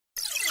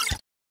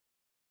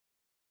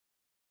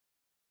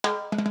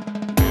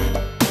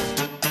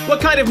What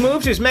kind of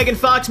moves is Megan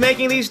Fox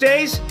making these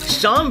days?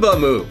 Samba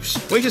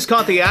moves. We just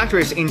caught the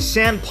actress in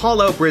São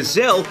Paulo,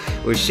 Brazil,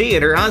 where she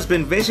and her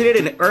husband visited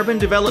an urban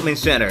development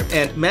center,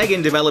 and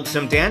Megan developed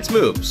some dance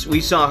moves.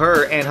 We saw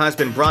her and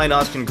husband Brian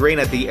Austin Green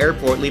at the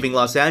airport leaving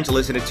Los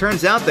Angeles, and it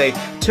turns out they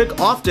took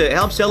off to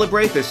help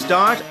celebrate the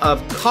start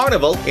of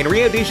Carnival in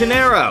Rio de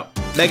Janeiro.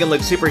 Megan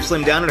looked super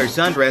slimmed down in her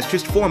sundress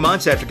just 4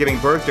 months after giving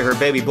birth to her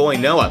baby boy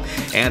Noah,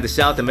 and the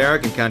South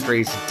American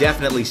country is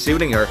definitely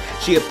suiting her.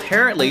 She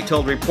apparently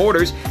told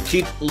reporters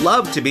she'd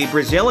love to be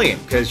Brazilian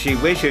because she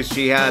wishes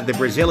she had the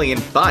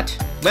Brazilian butt.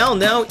 Well,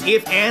 no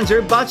ifs, ands,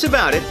 or buts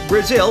about it.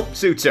 Brazil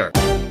suits her.